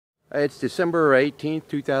It's December 18th,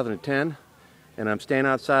 2010, and I'm standing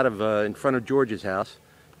outside of in front of George's house,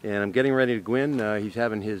 and I'm getting ready to go in. He's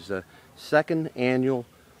having his second annual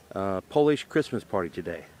Polish Christmas party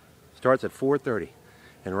today. Starts at 4:30,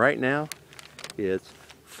 and right now it's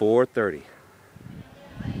 4:30.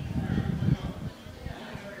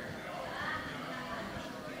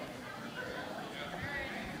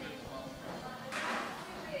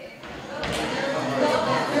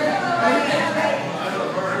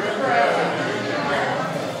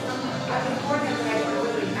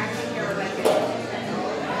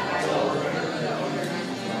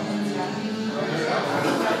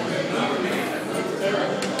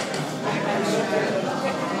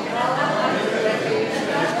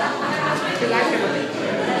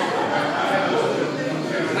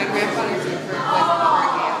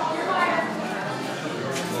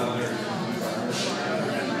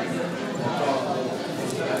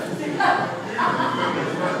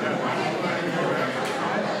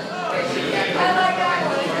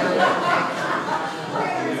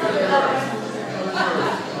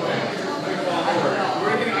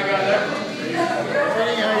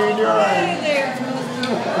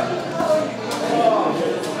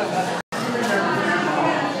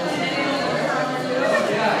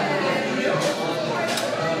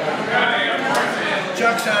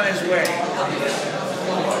 Chuck's on his way.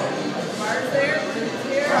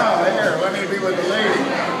 Oh, here, let me be with the lady.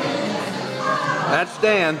 That's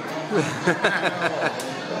Dan.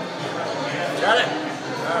 Got it?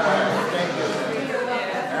 All right, thank you.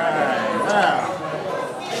 All right, now.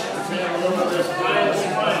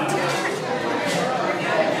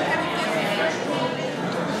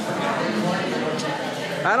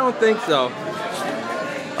 I don't think so.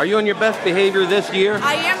 Are you on your best behavior this year?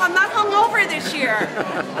 I am. I'm not hungover this year.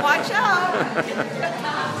 Watch out.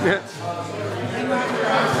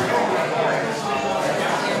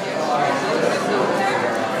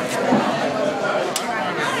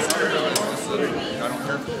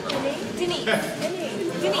 Denise.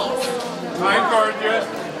 Hi, gorgeous.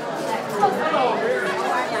 Hello,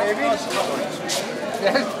 baby.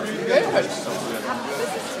 That's pretty good.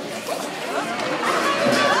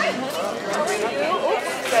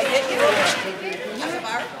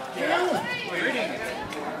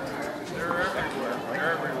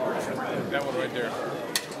 That one right there.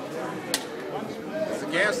 Is the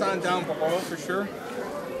gas on down below for sure?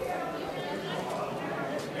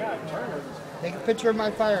 Take a picture of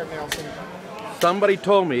my fire, Nelson. Somebody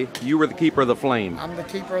told me you were the keeper of the flame. I'm the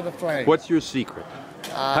keeper of the flame. What's your secret?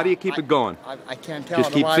 How do you keep it going? I can't tell.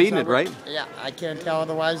 Just keep feeding it, right? Yeah, I can't tell.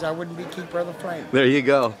 Otherwise, I wouldn't be keeper of the flame. There you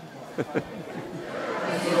go.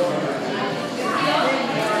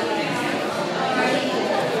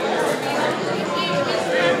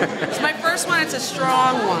 It's my first one. It's a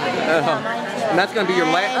strong one. And that's going to be your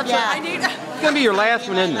last. Yeah. I need. It's going to be your last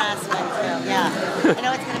one, isn't it? Last one too, yeah. I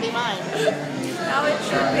know it's going to be mine. Now it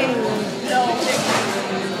should be.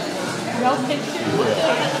 No picture.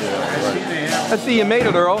 Let's see, you made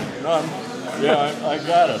it, Earl. Yeah, I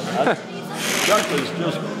got it. Chuck is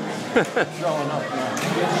just showing up now.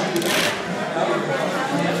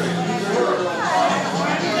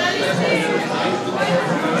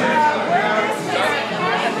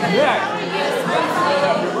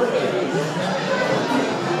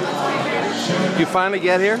 Did you finally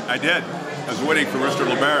get here? I did. I was waiting for Mr.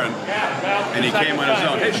 LeBaron, and he came on his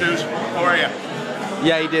own. Hey, Shoes, how are you?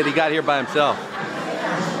 Yeah, he did. He got here by himself.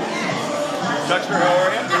 Chuckster, how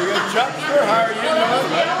are you? Very good. Chuckster, how are you doing?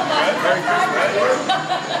 Good. Very good.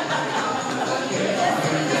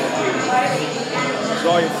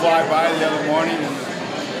 Saw you fly by the other morning.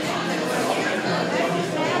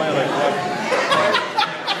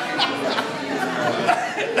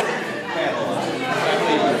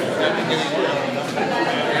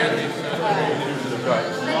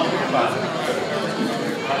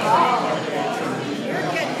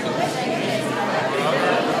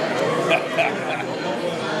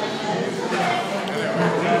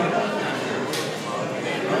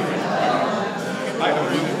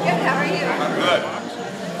 And How are you? I'm good.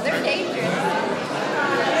 They're dangerous.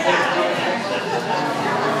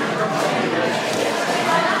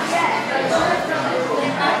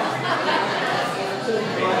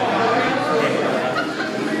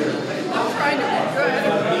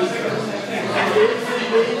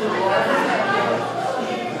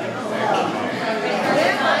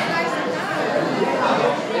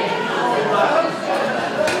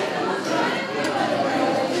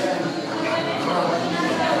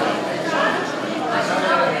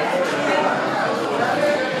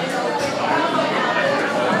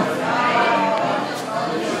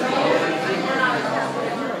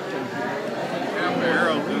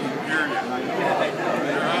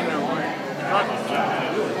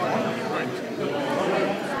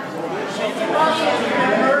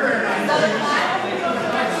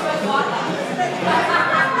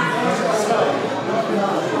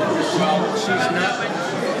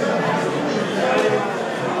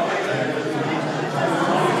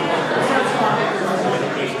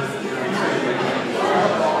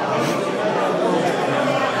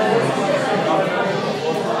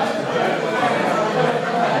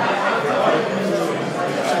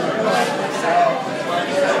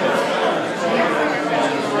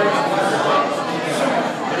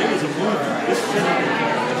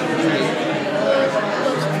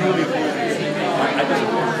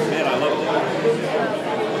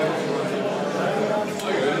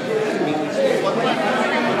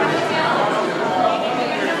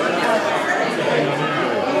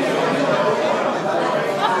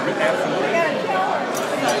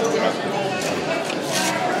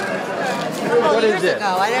 What is this?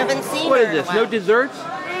 I haven't seen What her is in a this? while. No desserts?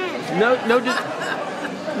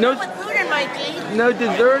 No Put food in my teeth. no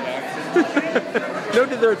desserts? No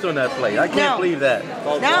desserts on that plate. I can't believe that.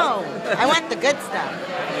 No, I want the good stuff.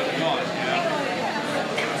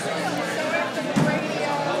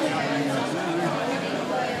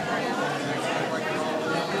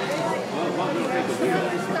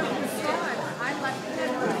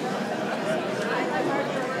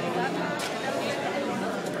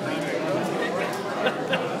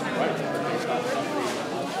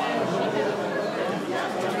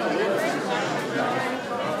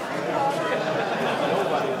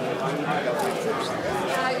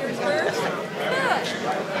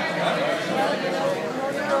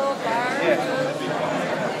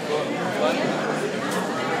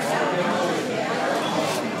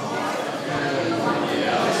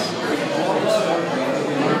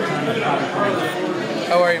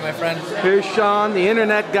 How are you, my friend? Here's Sean, the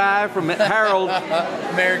internet guy from Harold.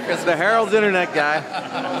 Merry Christmas. The Harold's internet guy.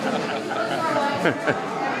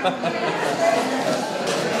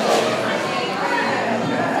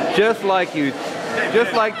 Just like you.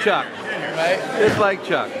 Just like Chuck. Right? Just like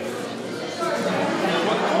Chuck. You're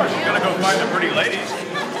gonna go find the pretty ladies.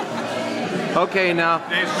 Okay, now,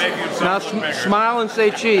 Dave's making himself look bigger. smile and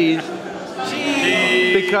say cheese.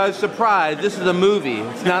 Because, surprise, this is a movie.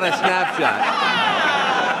 It's not a snapshot.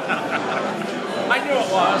 I knew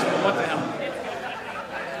it was, but what the hell?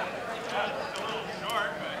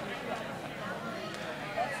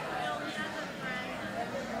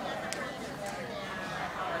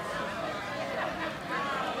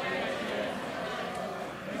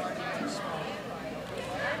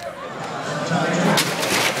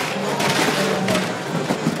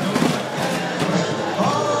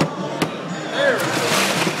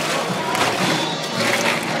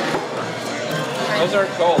 Those aren't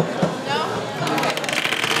cold.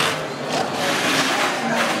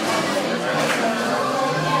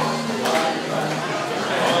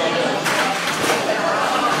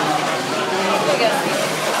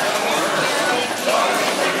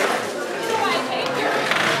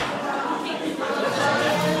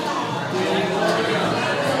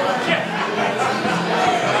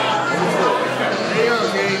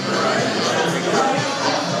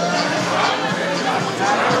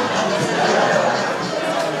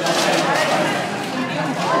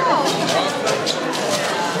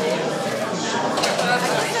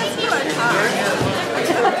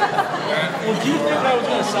 Well, do you think I was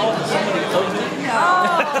going to sell it to somebody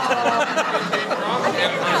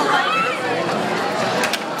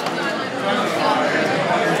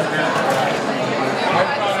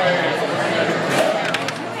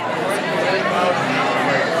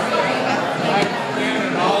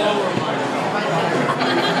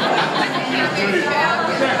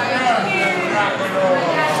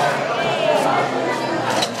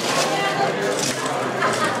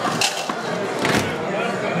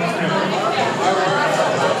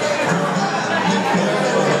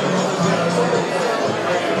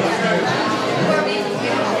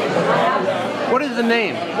What is the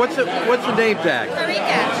name? What's the name tag?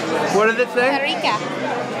 Eureka. What does it say? Eureka.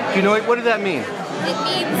 Do you know what does that mean? It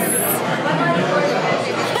means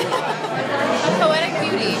a poetic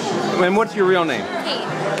beauty. And what's your real name? Kate.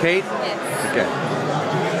 Kate? Yes.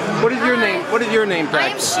 Okay. What is your name? What is your name I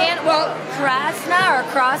tag? am Shan. Well, Krasna or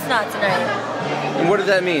Krasna tonight. And what does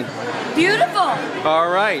that mean? Beautiful. All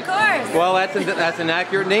right. Of course. Well, that's an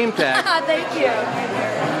accurate name tag. Thank you.